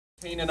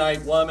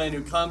Canaanite woman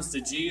who comes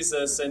to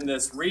Jesus in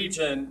this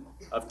region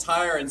of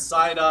Tyre and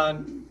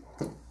Sidon.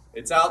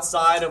 It's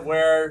outside of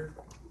where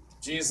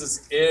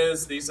Jesus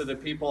is. These are the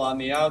people on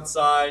the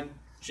outside.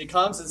 She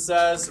comes and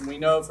says, and we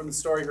know from the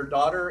story, her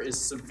daughter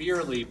is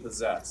severely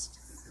possessed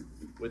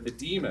with a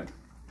demon.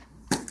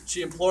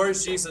 She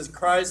implores Jesus,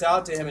 cries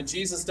out to him, and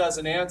Jesus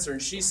doesn't answer,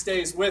 and she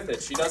stays with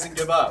it. She doesn't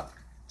give up.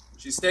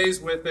 She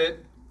stays with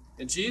it,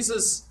 and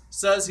Jesus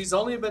says he's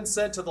only been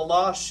sent to the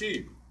lost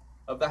sheep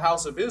of the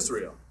house of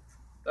Israel.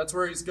 That's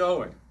where he's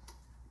going.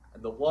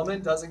 And the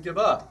woman doesn't give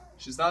up.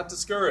 She's not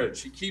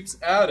discouraged. She keeps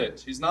at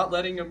it. She's not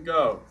letting him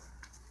go.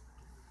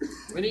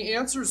 And he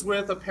answers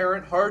with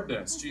apparent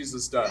hardness,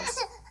 Jesus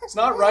does. It's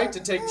not right to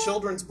take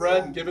children's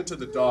bread and give it to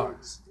the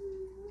dogs.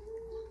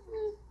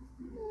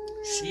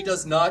 She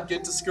does not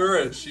get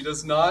discouraged. She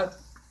does not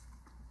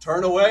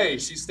turn away.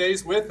 She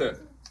stays with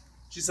him.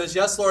 She says,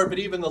 yes, Lord, but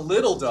even the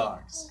little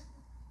dogs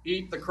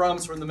eat the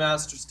crumbs from the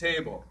master's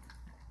table.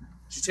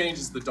 She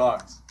changes the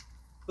dogs.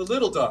 The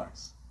little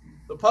dogs.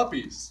 The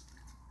puppies.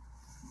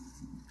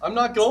 I'm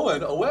not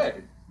going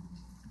away.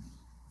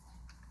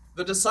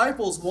 The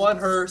disciples want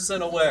her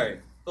sent away.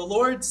 The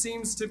Lord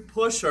seems to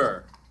push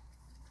her,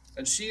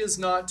 and she is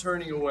not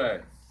turning away.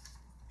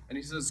 And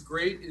he says,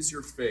 great is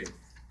your faith.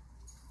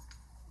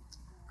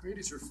 Great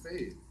is your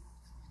faith.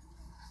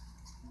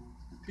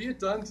 Be it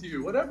done to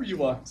you, whatever you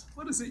want.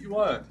 What is it you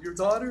want? Your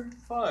daughter?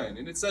 Fine.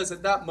 And it says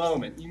at that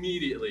moment,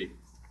 immediately,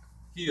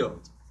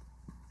 healed.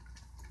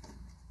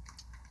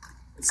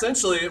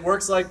 Essentially, it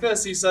works like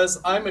this. He says,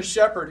 I'm a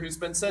shepherd who's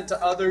been sent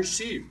to other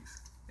sheep.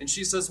 And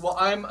she says, well,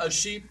 I'm a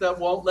sheep that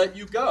won't let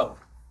you go.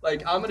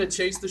 Like, I'm going to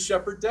chase the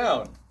shepherd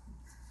down.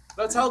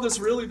 That's how this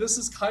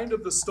is kind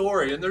of the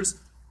story. And there's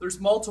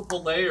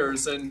multiple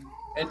layers. And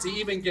to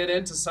even get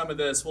into some of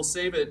this, we'll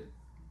save it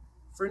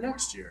for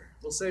next year.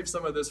 We'll save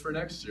some of this for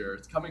next year.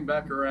 It's coming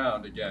back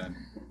around again.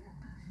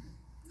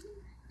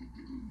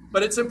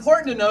 But it's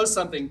important to know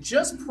something.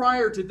 Just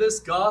prior to this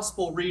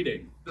gospel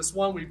reading, this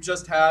one we've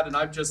just had and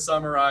I've just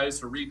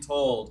summarized or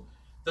retold,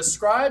 the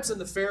scribes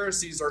and the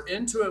Pharisees are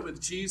into it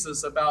with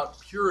Jesus about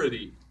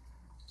purity.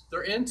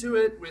 They're into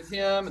it with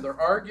him, and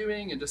they're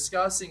arguing and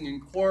discussing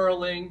and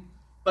quarreling,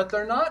 but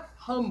they're not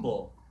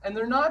humble, and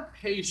they're not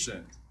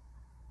patient,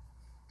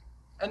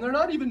 and they're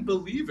not even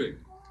believing.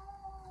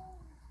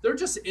 They're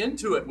just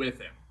into it with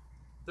him.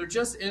 They're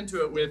just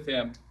into it with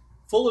him,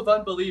 full of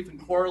unbelief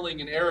and quarreling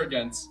and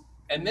arrogance.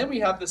 And then we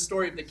have the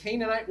story of the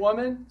Canaanite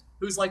woman,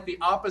 who's like the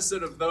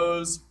opposite of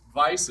those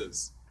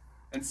vices,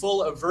 and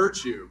full of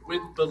virtue,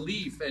 with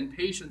belief and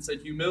patience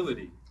and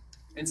humility.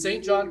 And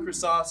St. John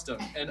Chrysostom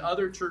and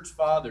other church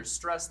fathers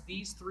stress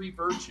these three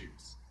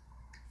virtues: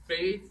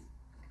 faith,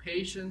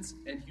 patience,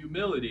 and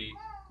humility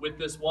with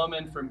this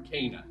woman from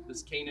Cana,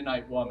 this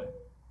Canaanite woman.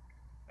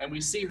 And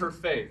we see her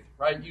faith,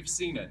 right? You've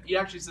seen it. He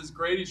actually says,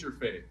 great is your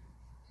faith.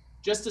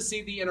 Just to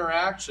see the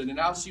interaction and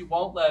how she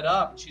won't let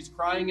up. She's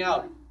crying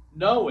out,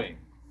 knowing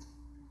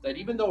that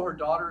even though her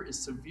daughter is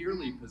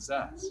severely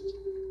possessed,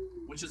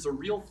 which is a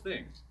real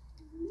thing,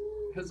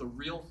 is a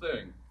real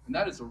thing, and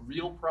that is a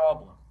real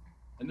problem.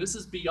 And this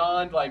is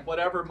beyond like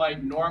whatever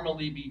might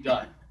normally be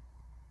done.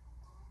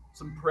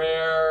 Some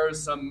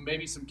prayers,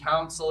 maybe some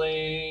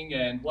counseling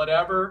and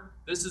whatever.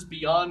 This is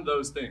beyond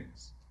those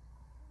things.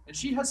 And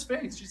she has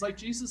faith. She's like,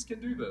 Jesus can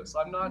do this.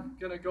 I'm not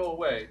going to go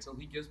away till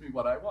he gives me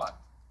what I want.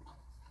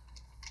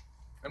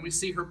 And we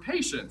see her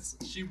patience.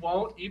 She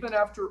won't, even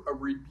after a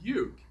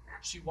rebuke,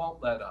 she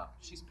won't let up.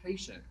 She's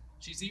patient.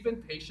 She's even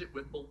patient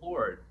with the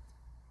Lord.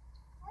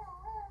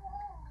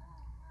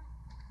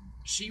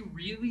 She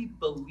really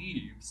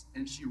believes,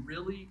 and she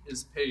really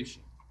is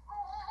patient.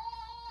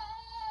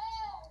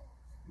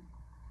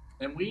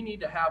 And we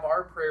need to have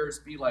our prayers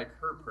be like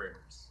her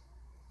prayers.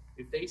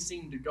 If they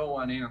seem to go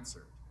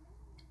unanswered,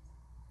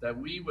 that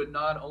we would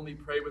not only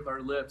pray with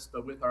our lips,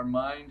 but with our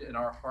mind and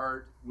our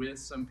heart with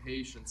some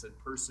patience and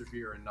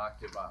persevere and not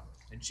give up.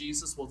 And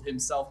Jesus will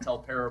himself tell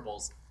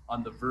parables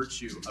on the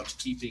virtue of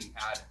keeping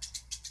at it.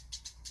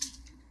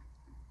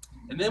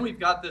 And then we've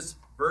got this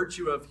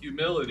virtue of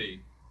humility,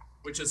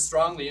 which is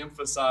strongly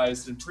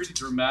emphasized and pretty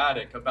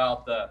dramatic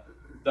about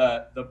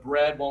the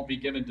bread won't be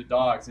given to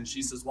dogs. And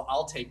she says, well,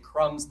 I'll take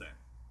crumbs then.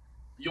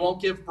 You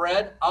won't give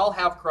bread? I'll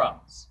have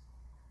crumbs.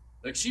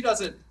 Like she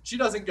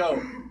doesn't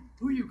go,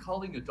 who are you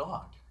calling a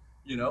dog?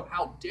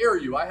 How dare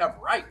you? I have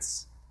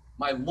rights.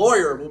 My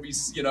lawyer will be,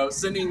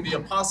 sending the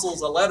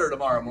apostles a letter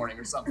tomorrow morning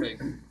or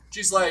something.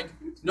 She's like,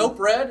 no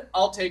bread,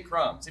 I'll take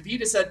crumbs. If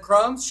he'd have said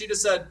crumbs, she'd have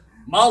said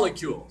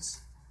molecules.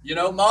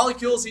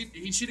 Molecules,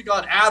 she'd have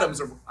gone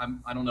atoms, or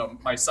I don't know,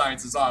 my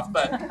science is off,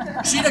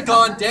 but she'd have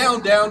gone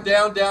down, down,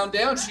 down, down,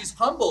 down. She's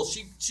humble.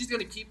 She's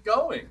going to keep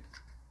going.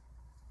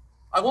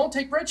 I won't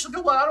take bread. She'll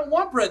go, well, I don't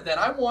want bread then.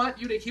 I want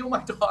you to heal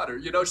my daughter.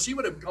 She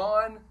would have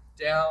gone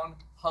down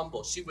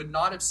humble. She would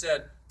not have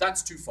said,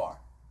 that's too far.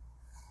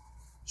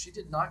 She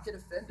did not get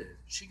offended.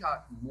 She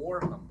got more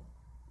humble.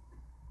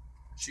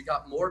 She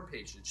got more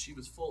patient. She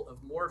was full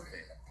of more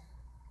faith.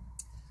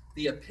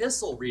 The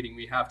epistle reading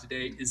we have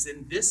today is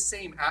in this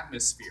same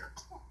atmosphere.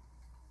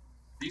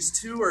 These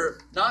two are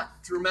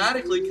not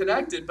dramatically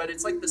connected, but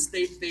it's like this,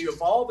 they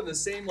evolve in the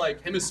same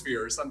like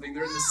hemisphere or something.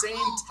 They're in the same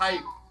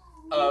type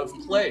of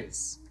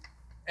place.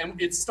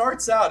 And it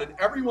starts out, and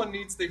everyone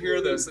needs to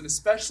hear this, and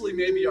especially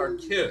maybe our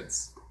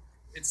kids.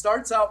 It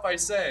starts out by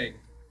saying,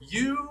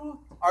 you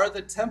are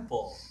the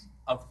temple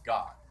of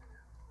God.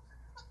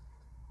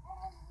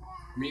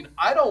 I mean,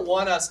 I don't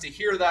want us to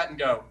hear that and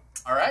go,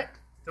 all right,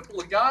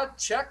 temple of God,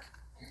 check.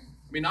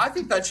 I mean, I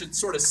think that should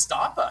sort of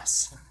stop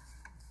us.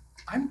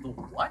 I'm the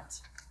what?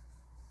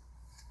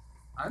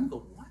 I'm the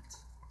what?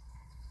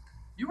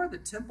 You are the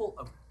temple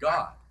of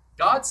God.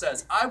 God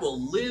says, I will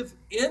live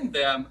in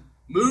them,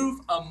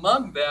 move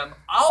among them.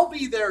 I'll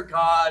be their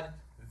God.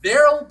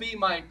 They'll be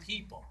my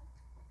people.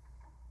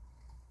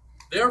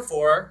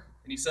 Therefore,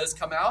 and he says,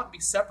 come out, be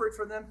separate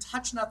from them,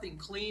 touch nothing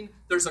clean.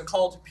 There's a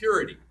call to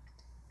purity.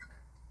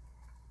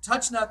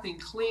 Touch nothing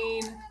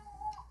clean.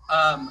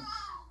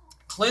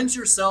 Cleanse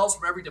yourselves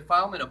from every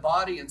defilement of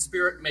body and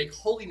spirit. Make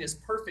holiness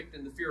perfect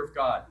in the fear of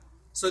God.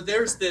 So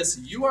there's this,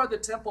 you are the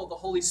temple of the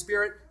Holy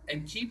Spirit,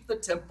 and keep the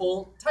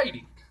temple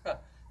tidy.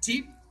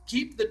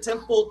 Keep the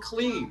temple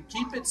clean.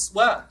 Keep it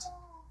swept.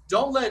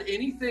 Don't let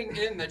anything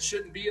in that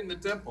shouldn't be in the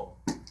temple.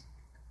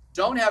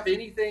 Don't have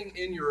anything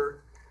in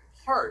your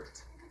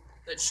heart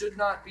that should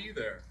not be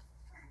there.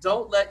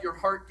 Don't let your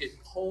heart get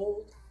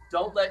cold.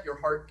 Don't let your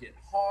heart get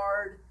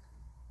hard.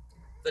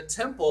 The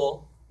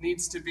temple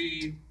needs to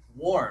be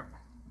warm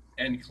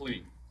and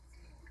clean.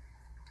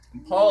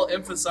 And Paul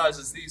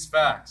emphasizes these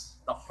facts.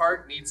 The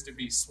heart needs to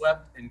be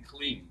swept and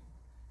clean.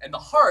 And the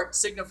heart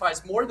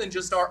signifies more than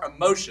just our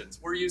emotions.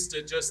 We're used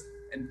to just,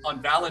 and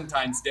on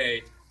Valentine's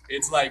Day,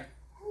 it's like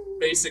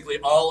basically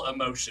all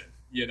emotion,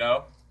 you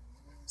know?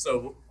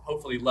 So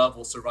hopefully love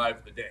will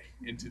survive the day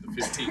into the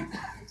 15th.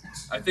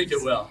 I think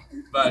it will.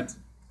 But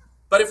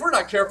if we're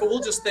not careful,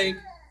 we'll just think,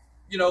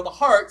 you know, the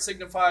heart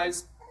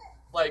signifies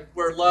like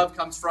where love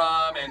comes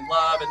from, and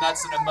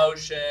that's an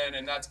emotion,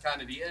 and that's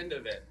kind of the end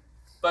of it.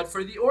 But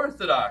for the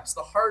Orthodox,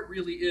 the heart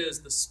really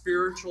is the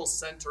spiritual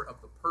center of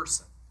the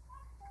person.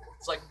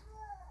 It's like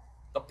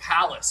the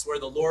palace where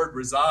the Lord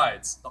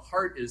resides. The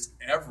heart is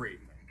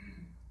everything.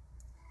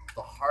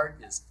 The heart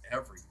is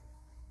everything.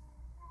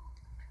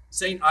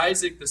 Saint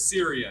Isaac the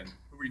Syrian,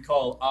 who we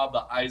call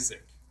Abba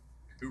Isaac,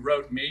 who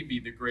wrote maybe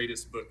the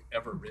greatest book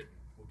ever written.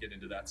 We'll get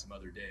into that some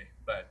other day.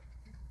 But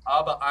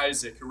Abba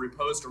Isaac, who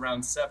reposed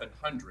around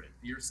 700,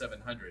 the year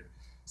 700,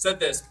 said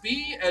this,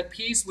 be at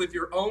peace with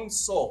your own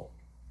soul,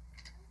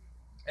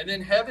 and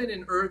then heaven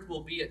and earth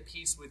will be at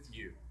peace with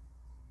you.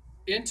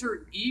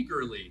 Enter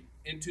eagerly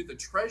into the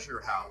treasure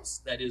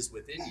house that is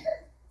within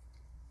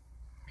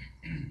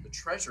you. The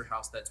treasure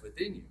house that's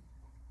within you.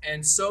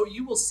 And so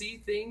you will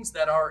see things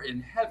that are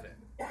in heaven.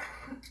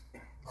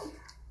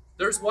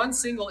 There's one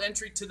single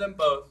entry to them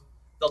both.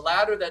 The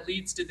ladder that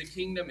leads to the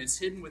kingdom is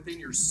hidden within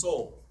your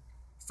soul.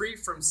 Free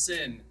from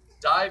sin,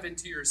 dive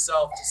into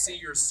yourself to see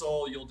your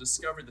soul. You'll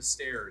discover the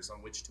stairs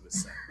on which to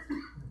ascend.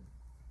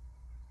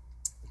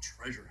 The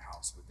treasure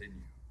house within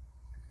you.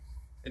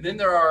 And then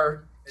there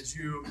are, as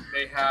you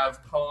may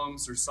have,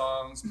 poems or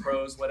songs,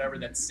 prose, whatever,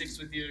 that sticks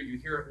with you. You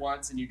hear it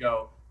once and you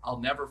go, I'll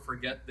never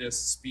forget this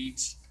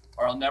speech,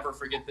 or I'll never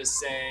forget this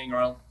saying,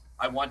 or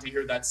I want to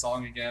hear that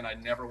song again. I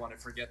never want to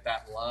forget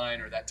that line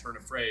or that turn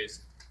of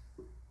phrase.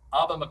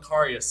 Abba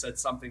Macarius said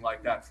something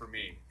like that for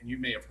me, and you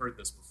may have heard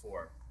this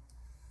before.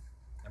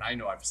 And I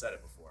know I've said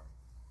it before.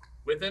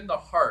 Within the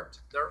heart,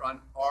 there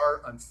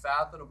are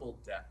unfathomable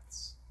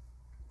depths.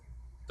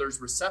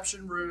 There's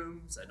reception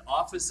rooms and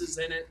offices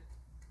in it,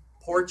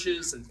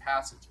 porches and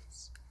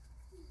passages.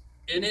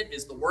 In it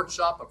is the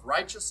workshop of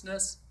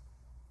righteousness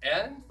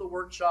and the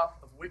workshop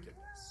of wickedness.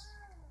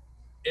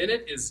 In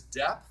it is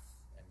depth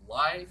and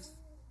life,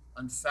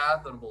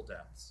 unfathomable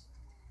depths,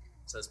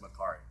 says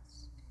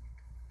Macarius.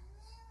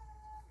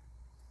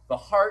 The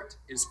heart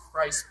is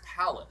Christ's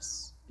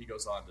palace, he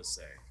goes on to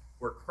say,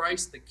 where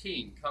Christ the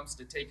King comes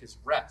to take his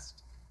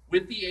rest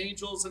with the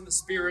angels and the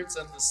spirits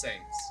and the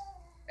saints.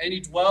 And he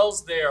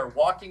dwells there,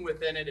 walking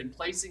within it and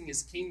placing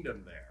his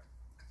kingdom there.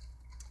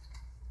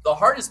 The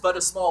heart is but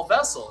a small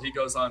vessel, he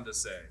goes on to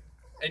say,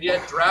 and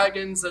yet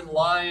dragons and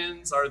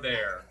lions are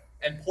there,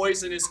 and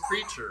poisonous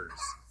creatures,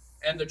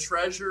 and the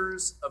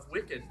treasures of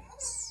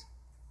wickedness.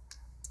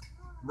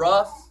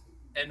 Rough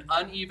and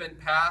uneven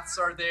paths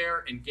are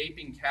there, and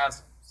gaping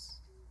chasms.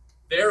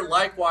 There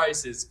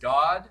likewise is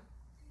God.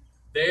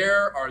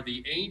 There are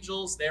the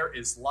angels, there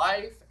is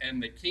life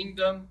and the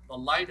kingdom, the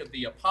light of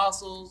the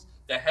apostles,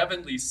 the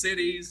heavenly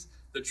cities,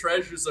 the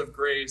treasures of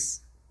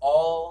grace.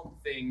 All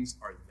things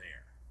are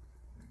there.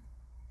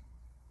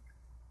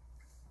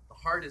 The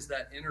heart is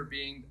that inner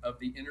being of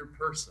the inner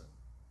person.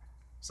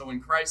 So when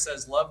Christ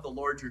says, love the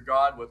Lord your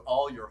God with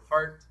all your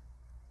heart,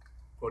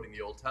 quoting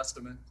the Old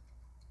Testament,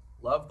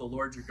 love the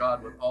Lord your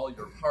God with all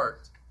your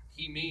heart,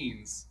 he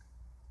means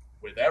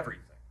with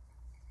everything.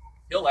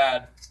 He'll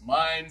add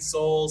mind,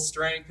 soul,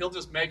 strength. He'll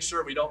just make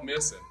sure we don't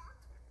miss it.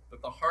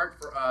 But the heart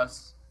for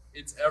us,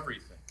 it's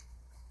everything.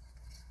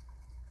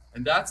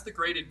 And that's the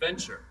great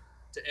adventure,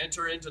 to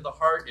enter into the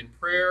heart in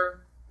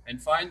prayer,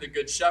 and find the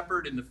good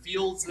shepherd in the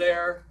fields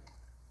there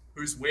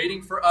who's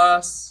waiting for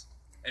us,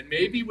 and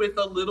maybe with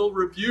a little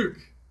rebuke.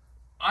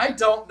 I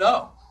don't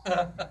know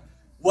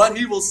what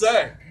he will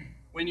say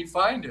when you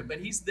find him, but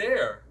he's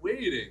there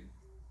waiting.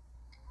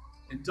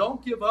 And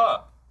don't give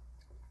up.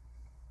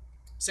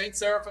 Saint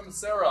Seraphim of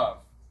Seraph,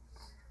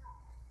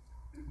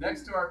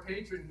 next to our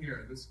patron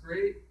here, this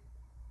great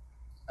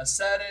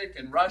ascetic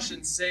and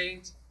Russian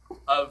saint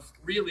of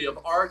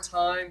our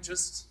time,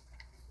 just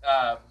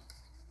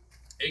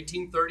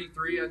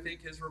 1833, I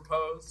think, his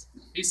repose.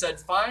 He said,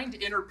 "Find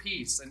inner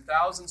peace, and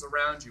thousands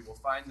around you will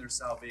find their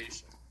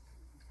salvation."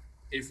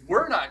 If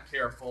we're not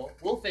careful,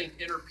 we'll think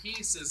inner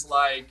peace is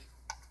like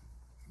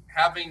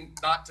having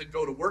not to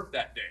go to work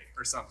that day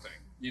or something,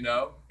 you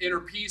know?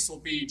 Inner peace will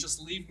be just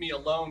leave me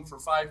alone for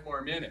 5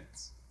 more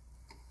minutes.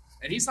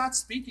 And he's not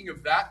speaking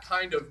of that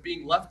kind of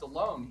being left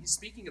alone. He's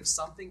speaking of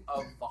something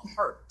of the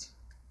heart,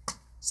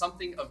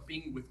 something of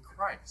being with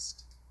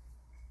Christ.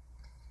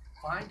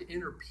 Find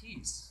inner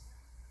peace.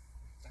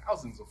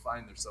 Thousands will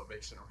find their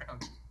salvation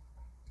around you.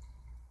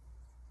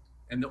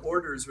 And the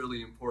order is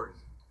really important.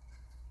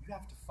 You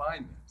have to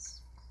find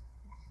this.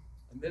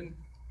 And then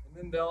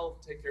they'll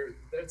take care of,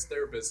 that's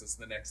their business,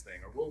 the next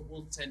thing, or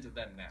we'll tend to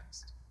them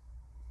next.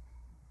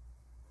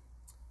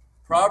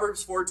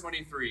 Proverbs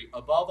 4:23,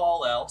 above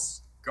all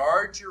else,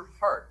 guard your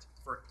heart,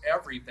 for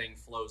everything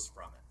flows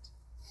from it.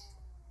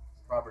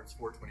 Proverbs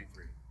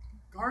 4:23.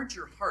 Guard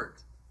your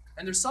heart.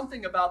 And there's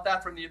something about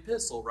that from the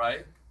epistle,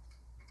 right?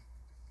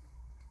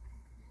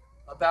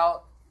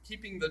 About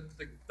keeping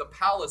the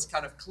palace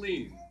kind of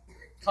clean.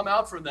 Come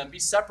out from them, be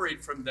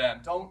separated from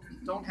them.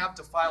 Don't have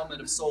defilement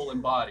of soul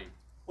and body.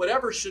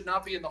 Whatever should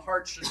not be in the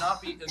heart should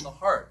not be in the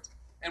heart.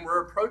 And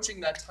we're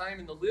approaching that time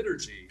in the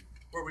liturgy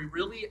where we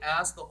really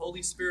ask the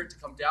Holy Spirit to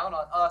come down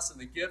on us and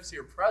the gifts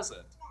here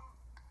present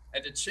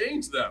and to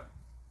change them.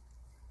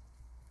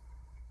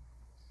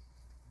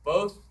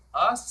 Both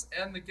us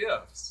and the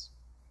gifts.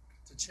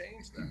 To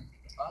change them.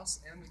 Us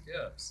and the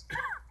gifts.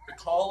 The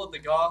call of the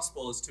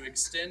gospel is to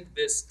extend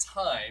this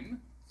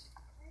time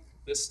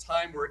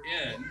we're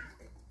in,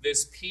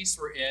 this peace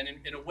we're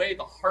in a way,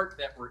 the heart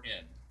that we're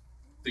in,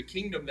 the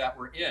kingdom that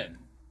we're in,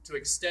 to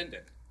extend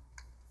it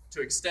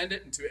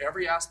into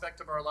every aspect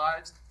of our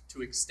lives,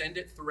 to extend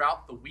it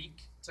throughout the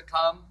week to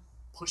come,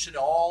 push it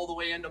all the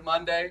way into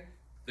Monday,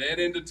 then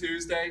into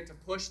Tuesday, to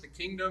push the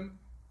kingdom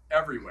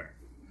everywhere.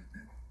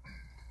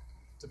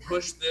 To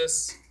push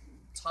this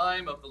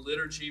time of the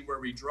liturgy where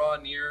we draw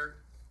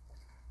near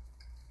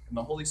and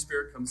the Holy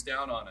Spirit comes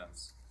down on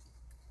us.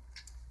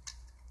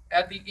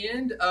 At the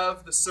end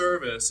of the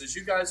service, as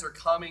you guys are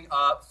coming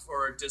up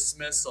for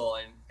dismissal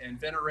and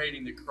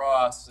venerating the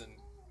cross and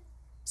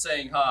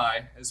saying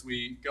hi as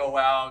we go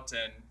out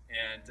and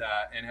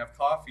have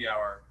coffee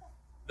hour,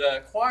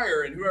 the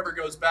choir and whoever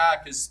goes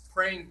back is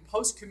praying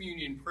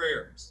post-communion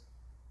prayers.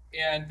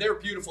 And they're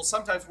beautiful.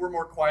 Sometimes we're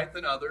more quiet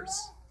than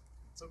others.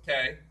 It's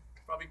okay.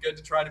 Probably good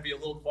to try to be a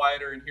little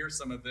quieter and hear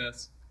some of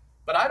this.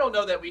 But I don't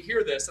know that we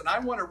hear this, and I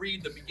want to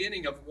read the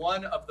beginning of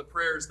one of the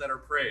prayers that are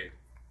prayed.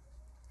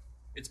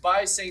 It's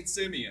by St.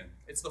 Simeon.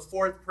 It's the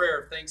 4th prayer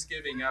of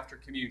thanksgiving after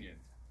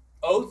communion.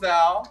 O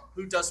thou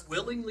who dost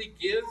willingly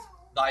give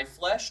thy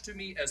flesh to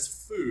me as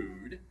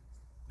food,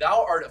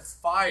 thou art a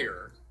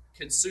fire,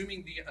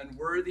 consuming the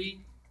unworthy.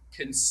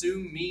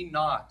 Consume me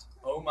not,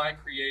 O my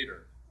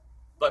Creator,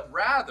 but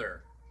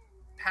rather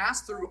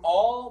pass through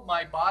all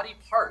my body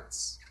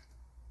parts,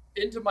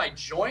 into my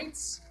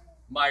joints,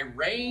 my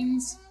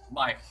reins,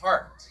 my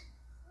heart.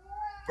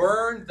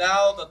 Burn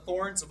thou the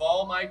thorns of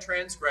all my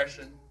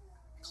transgression,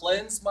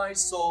 cleanse my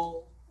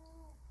soul,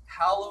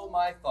 hallow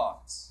my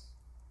thoughts,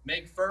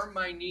 make firm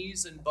my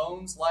knees and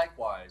bones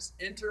likewise,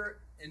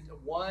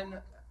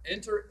 enlighten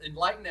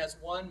as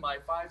one my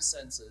 5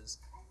 senses,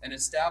 and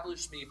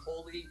establish me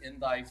wholly in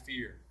thy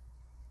fear.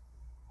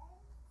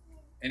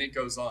 And it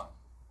goes on,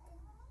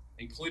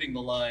 including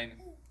the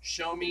line,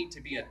 show me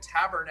to be a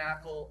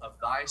tabernacle of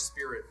thy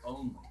spirit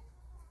only.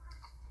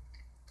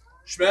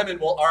 Schmemann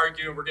will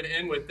argue, and we're going to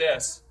end with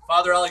this.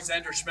 Father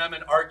Alexander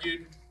Schmemann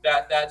argued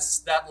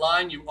that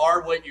line, you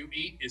are what you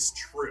eat, is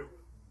true.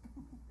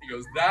 He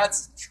goes,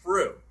 that's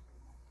true.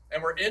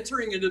 And we're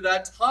entering into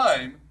that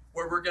time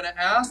where we're going to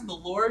ask the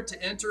Lord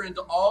to enter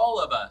into all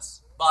of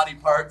us. Body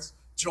parts,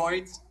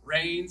 joints,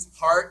 reins,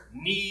 heart,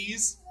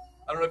 knees.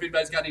 I don't know if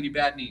anybody's got any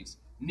bad knees.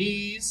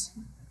 Knees,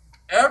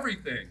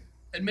 everything.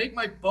 And make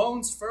my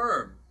bones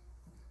firm.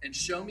 And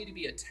show me to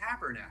be a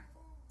tabernacle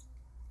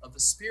of the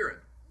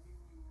Spirit.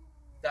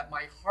 That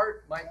my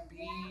heart might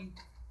be,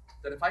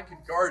 that if I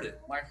could guard it,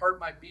 my heart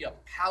might be a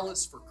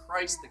palace for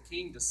Christ the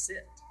King to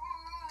sit.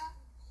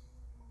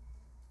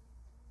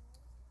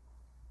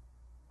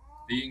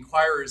 The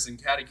inquirers and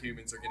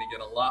catechumens are going to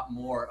get a lot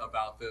more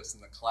about this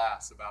in the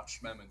class, about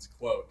Schmemann's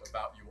quote,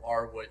 about you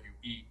are what you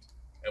eat,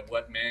 and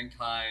what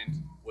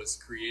mankind was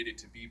created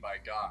to be by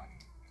God.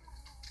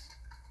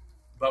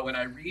 But when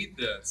I read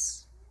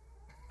this,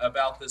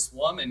 about this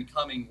woman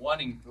coming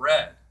wanting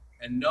bread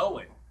and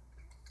knowing,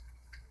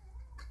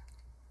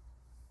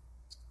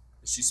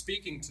 she's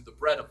speaking to the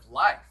bread of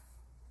life.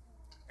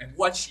 And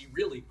what she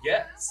really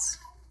gets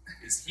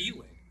is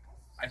healing.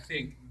 I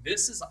think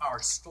this is our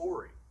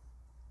story.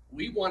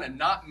 We want to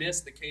not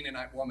miss the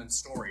Canaanite woman's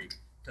story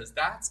because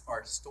that's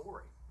our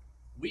story.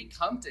 We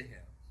come to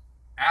him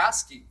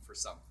asking for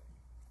something.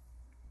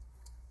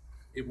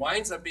 It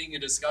winds up being a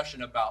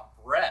discussion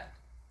about bread.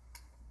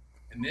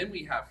 And then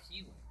we have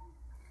healing.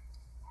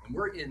 And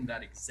we're in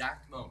that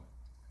exact moment.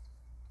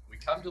 We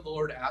come to the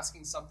Lord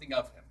asking something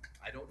of him.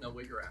 I don't know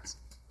what you're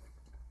asking.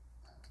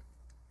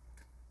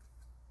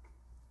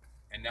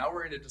 And now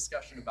we're in a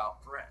discussion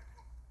about bread.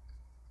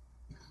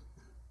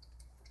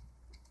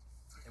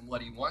 And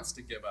what he wants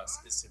to give us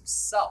is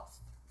himself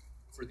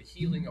for the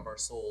healing of our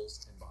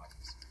souls and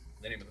bodies.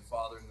 In the name of the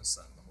Father, and the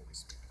Son, and the Holy Spirit.